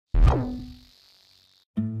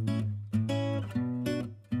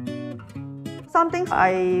Some things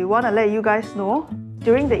I want to let you guys know.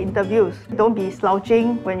 During the interviews, don't be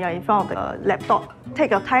slouching when you're in front of the laptop.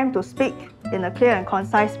 Take your time to speak in a clear and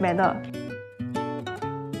concise manner.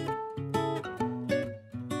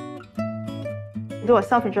 Do a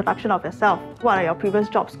self-introduction of yourself. What are your previous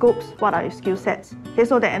job scopes? What are your skill sets? Okay,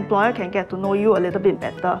 so the employer can get to know you a little bit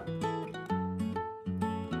better.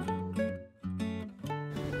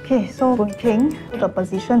 Okay, so Boon Keng, the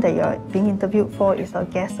position that you're being interviewed for is a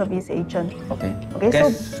guest service agent. Okay.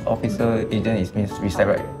 Guest officer agent is means receipt,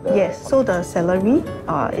 right? Yes, so the salary,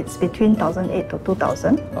 it's between 1,800 to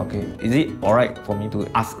 2,000. Okay. Is it alright for me to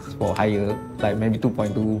ask for higher, like maybe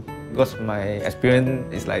 2.2? Because my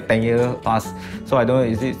experience is like 10 years plus, so I don't know,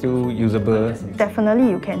 is it still usable? Definitely,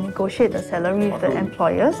 you can negotiate the salary with the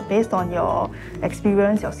employers based on your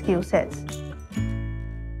experience, your skill sets.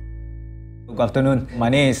 Good afternoon. My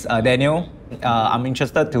name is Daniel. I'm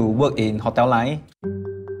interested to work in hotel line.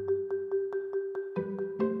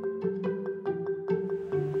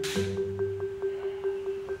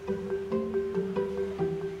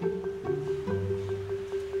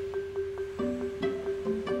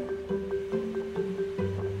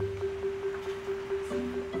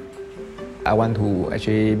 I want to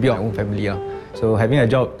actually build my own family. So having a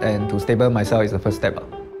job and to stable myself is the first step.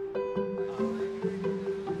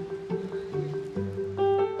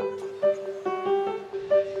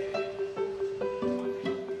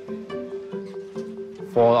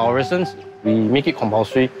 For our residents, we make it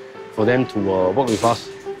compulsory for them to work with us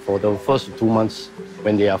for the first 2 months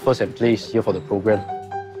when they are first in place here for the program.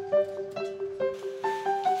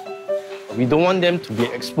 We don't want them to be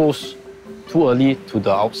exposed too early to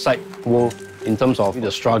the outside world in terms of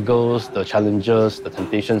the struggles, the challenges, the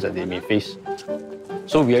temptations that they may face.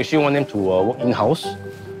 So we actually want them to work in-house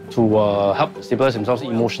to help stabilize themselves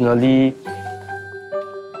emotionally.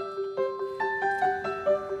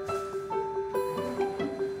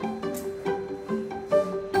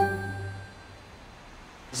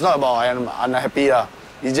 It's not about I'm unhappy.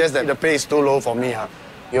 It's just that the pay is too low for me.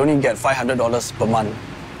 You only get $500 per month.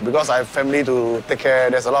 Because I have family to take care,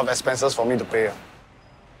 there's a lot of expenses for me to pay.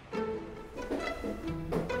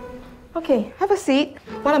 Okay, have a seat.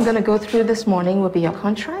 What I'm going to go through this morning will be your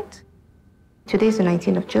contract. Today's the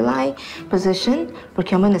 19th of July. Position,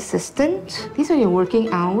 procurement assistant. These are your working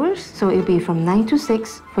hours. So it'll be from 9 to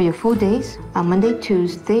 6 for your full days. Monday,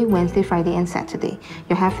 Tuesday, Wednesday, Friday, and Saturday.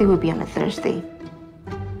 Your half day will be on a Thursday.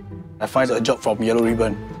 I find a job from Yellow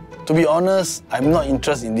Ribbon. To be honest, I'm not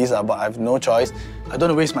interested in this, but I have no choice. I don't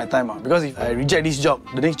want to waste my time, because if I reject this job,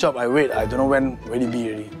 the next job I wait, I don't know when will it be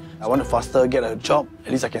ready. I want to faster get a job,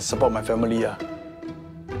 at least I can support my family.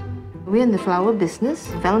 We're in the flower business.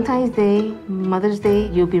 Valentine's Day, Mother's Day,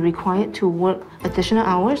 you'll be required to work additional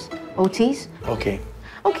hours, OTs. Okay.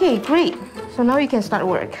 Okay, great. So now you can start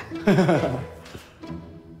work.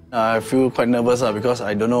 I feel quite nervous because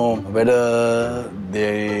I don't know whether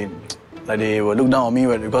they will look down on me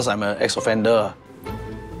because I'm an ex-offender.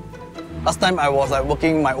 Last time I was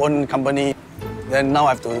working my own company, then now I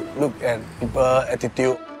have to look at people's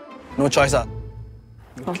attitude. No choice.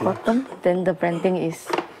 From bottom, then the branding is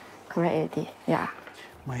correct already. Yeah.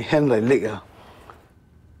 My hand like leg.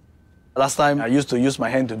 Last time I used to use my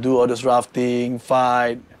hand to do all this rafting,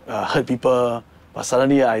 fight, hurt people. But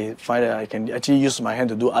suddenly I find that I can actually use my hand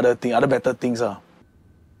to do other things, other better things.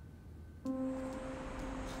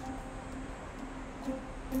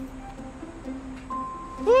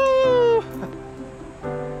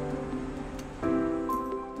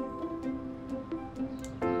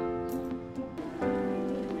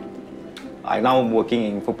 I'm now working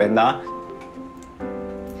in Foodpanda.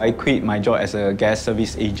 I quit my job as a gas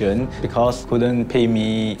service agent because couldn't pay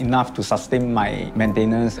me enough to sustain my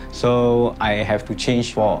maintenance. So I have to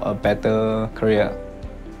change for a better career.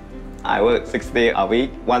 I work 6 days a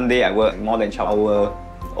week. One day I work more than 12 hours.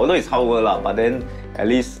 Although it's hard work, but then at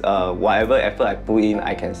least whatever effort I put in,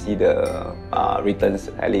 I can see the returns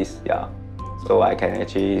at least, yeah. So I can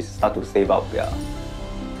actually start to save up, yeah.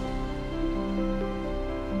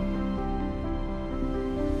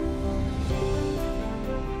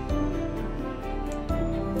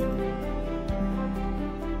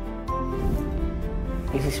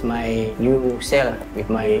 This is my new cell with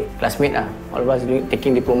my classmate. All of us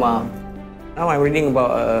taking diploma. Now I'm reading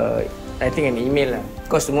about writing an email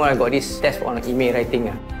because tomorrow I got this test on email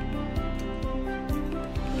writing.